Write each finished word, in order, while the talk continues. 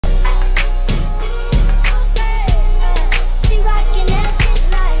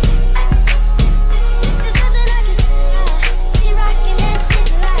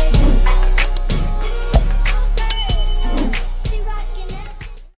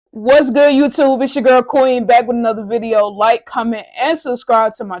What's good, YouTube? It's your girl Queen back with another video. Like, comment, and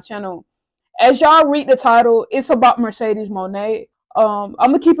subscribe to my channel. As y'all read the title, it's about Mercedes Mone. I'm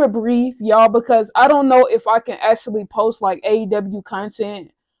gonna keep it brief, y'all, because I don't know if I can actually post like AEW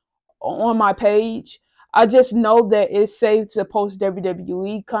content on my page. I just know that it's safe to post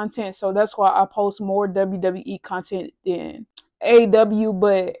WWE content, so that's why I post more WWE content than AEW.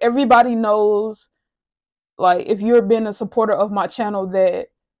 But everybody knows, like, if you've been a supporter of my channel, that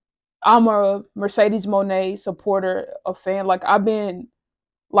I'm a Mercedes Mone supporter, a fan. Like, I've been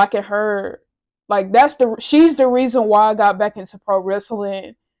liking her. Like, she's the reason why I got back into pro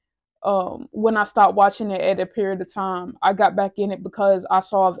wrestling. When I stopped watching it at a period of time, I got back in it because I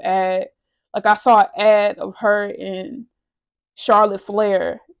saw an ad. Like, I saw an ad of her and Charlotte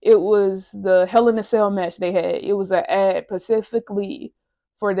Flair. It was the Hell in a Cell match they had. It was an ad specifically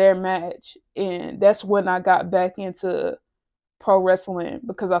for their match, and that's when I got back into pro wrestling,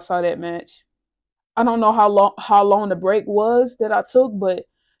 because I saw that match. I don't know how long the break was that I took, but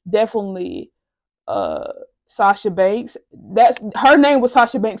definitely Sasha Banks. That's her name was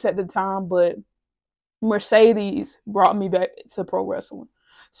Sasha Banks at the time, but Mercedes brought me back to pro wrestling.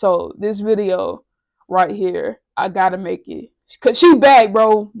 So this video right here, I gotta make it, cause she back,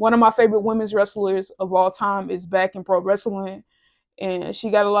 bro. One of my favorite women's wrestlers of all time is back in pro wrestling, and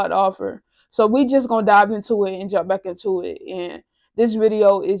she got a lot to offer. So we just gonna dive into it and jump back into it. And this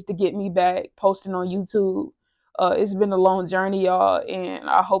video is to get me back posting on YouTube. It's been a long journey, y'all, and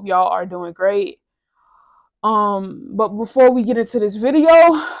I hope y'all are doing great. But before we get into this video,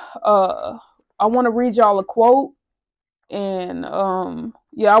 I want to read y'all a quote, and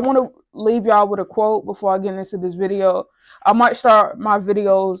yeah, I want to leave y'all with a quote before I get into this video. I might start my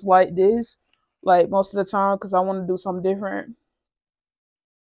videos like this, like most of the time, because I want to do something different.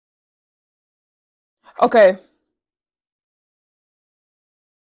 Okay.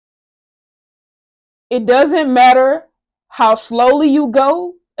 It doesn't matter how slowly you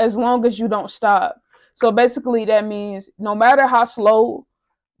go as long as you don't stop. So basically that means no matter how slow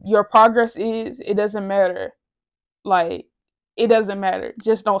your progress is, it doesn't matter. Like, it doesn't matter.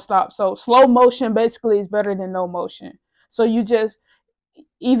 Just don't stop. So slow motion basically is better than no motion. So you just,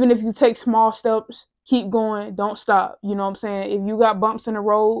 even if you take small steps, keep going, don't stop. You know what I'm saying? If you got bumps in the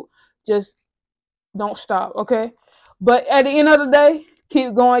road, just don't stop, okay? But at the end of the day,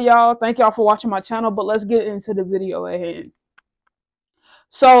 keep going, y'all. Thank y'all for watching my channel, but let's get into the video at hand.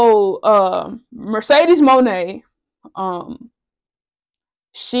 So, Mercedes Mone,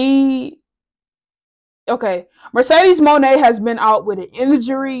 Mercedes Mone has been out with an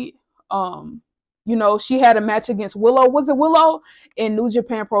injury. You know, she had a match against Willow. Was it Willow in New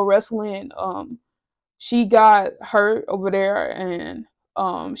Japan Pro Wrestling? She got hurt over there, and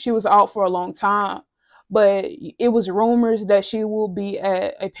she was out for a long time. But it was rumors that she will be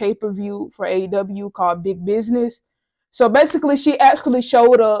at a pay-per-view for AEW called Big Business. So basically, she actually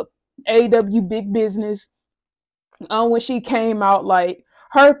showed up AEW Big Business. When she came out, like,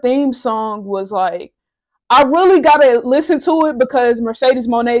 her theme song was like, I really gotta listen to it, because Mercedes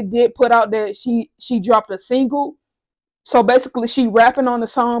Mone did put out that she dropped a single. So basically, she rapping on the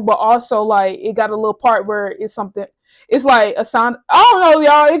song, but also, like, it got a little part where it's something. It's like a sound. I don't know,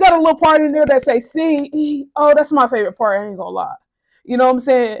 y'all. It got a little part in there that say "see." Oh, that's my favorite part. I ain't gonna lie. You know what I'm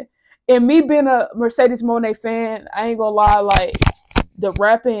saying? And me being a Mercedes Mone fan, I ain't gonna lie. Like, the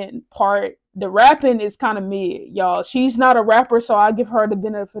rapping part, the rapping is kind of mid, y'all. She's not a rapper, so I give her the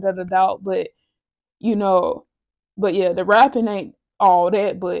benefit of the doubt. But you know, but yeah, the rapping ain't all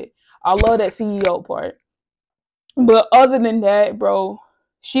that. But I love that CEO part. But other than that, bro,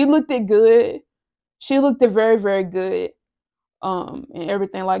 she looked it good. She looked it very, very good. And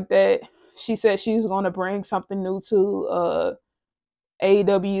everything like that. She said she was gonna bring something new to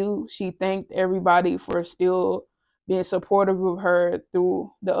AEW. She thanked everybody for still being supportive of her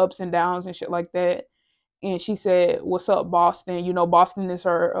through the ups and downs and shit like that. And she said, "What's up, Boston?" You know, Boston is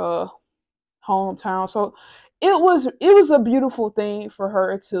her hometown. So it was a beautiful thing for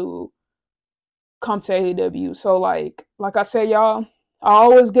her to come to AEW. So like I said, y'all, I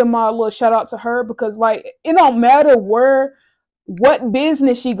always give my little shout out to her, because, like, it don't matter what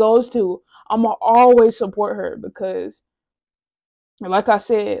business she goes to, I'm gonna always support her, because, like I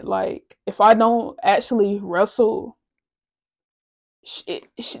said, like, if I don't actually wrestle,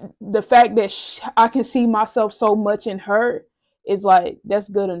 the fact that I can see myself so much in her is like, that's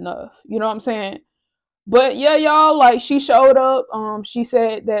good enough. You know what I'm saying? But yeah, y'all, like, she showed up. She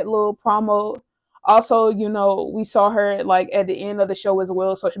said that little promo. Also, you know, we saw her, like, at the end of the show as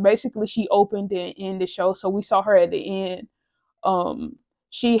well. So basically, she opened and ended the show. So we saw her at the end.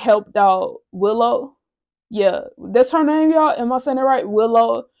 She helped out Willow. Yeah, that's her name, y'all. Am I saying it right?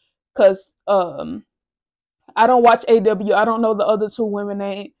 Willow. because I don't watch AW. I don't know the other two women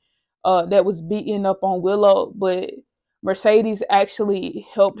name that was beating up on Willow, but Mercedes actually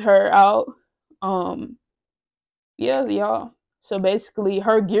helped her out. Yeah, y'all. So basically,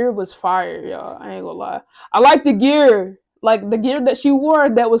 her gear was fire, y'all. I ain't gonna lie. I like the gear, like the gear that she wore.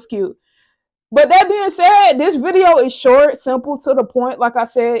 That was cute. But that being said, this video is short, simple, to the point. Like I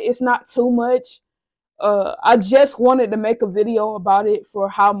said, it's not too much. I just wanted to make a video about it for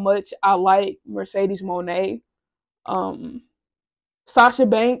how much I like Mercedes Mone. Sasha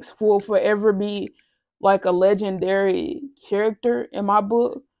Banks will forever be like a legendary character in my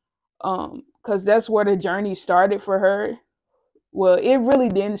book. Because that's where the journey started for her. Well, it really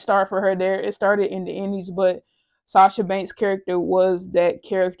didn't start for her there. It started in the Indies, but Sasha Banks' character was that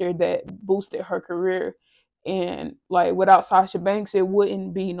character that boosted her career. And like without Sasha Banks, it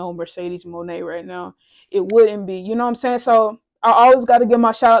wouldn't be no Mercedes Mone right now. It wouldn't be. You know what I'm saying? So I always got to give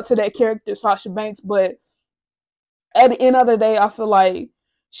my shout out to that character, Sasha Banks. But at the end of the day, I feel like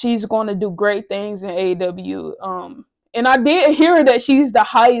she's going to do great things in AEW. And I did hear that she's the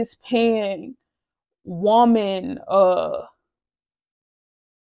highest paying woman.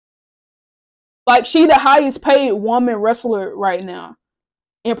 Like she the highest paid woman wrestler right now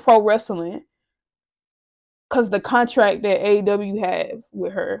in pro wrestling. Cause the contract that AEW have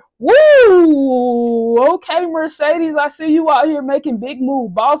with her. Woo! Okay, Mercedes, I see you out here making big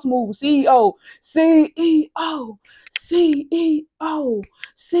move, boss move, CEO, CEO, CEO,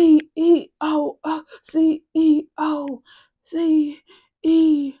 CEO, CEO,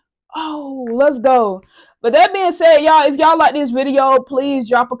 CEO. Let's go. But that being said, y'all, if y'all like this video, please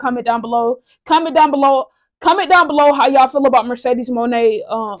drop a comment down below. Comment down below how y'all feel about Mercedes Mone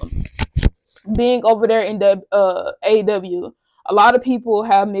being over there in the AEW. A lot of people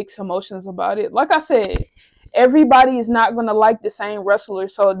have mixed emotions about it. Like I said, everybody is not going to like the same wrestler.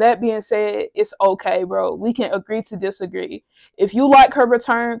 So that being said, it's okay, bro. We can agree to disagree. If you like her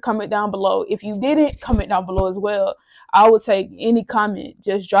return, comment down below. If you didn't, comment down below as well. I will take any comment.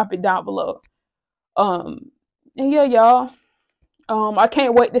 Just drop it down below. And yeah, y'all. I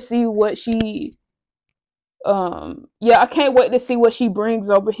can't wait to see what she I can't wait to see what she brings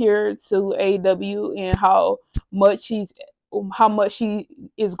over here to AEW and how much she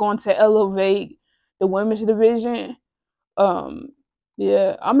is going to elevate the women's division.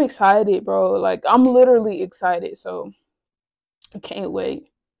 Yeah, I'm excited, bro. Like I'm literally excited, so I can't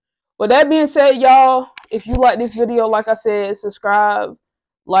wait. With that being said, y'all, if you like this video, like I said, subscribe,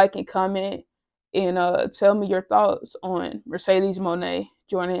 like, and comment, and tell me your thoughts on Mercedes Mone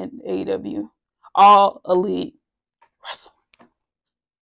joining AEW. All Elite Wrestling.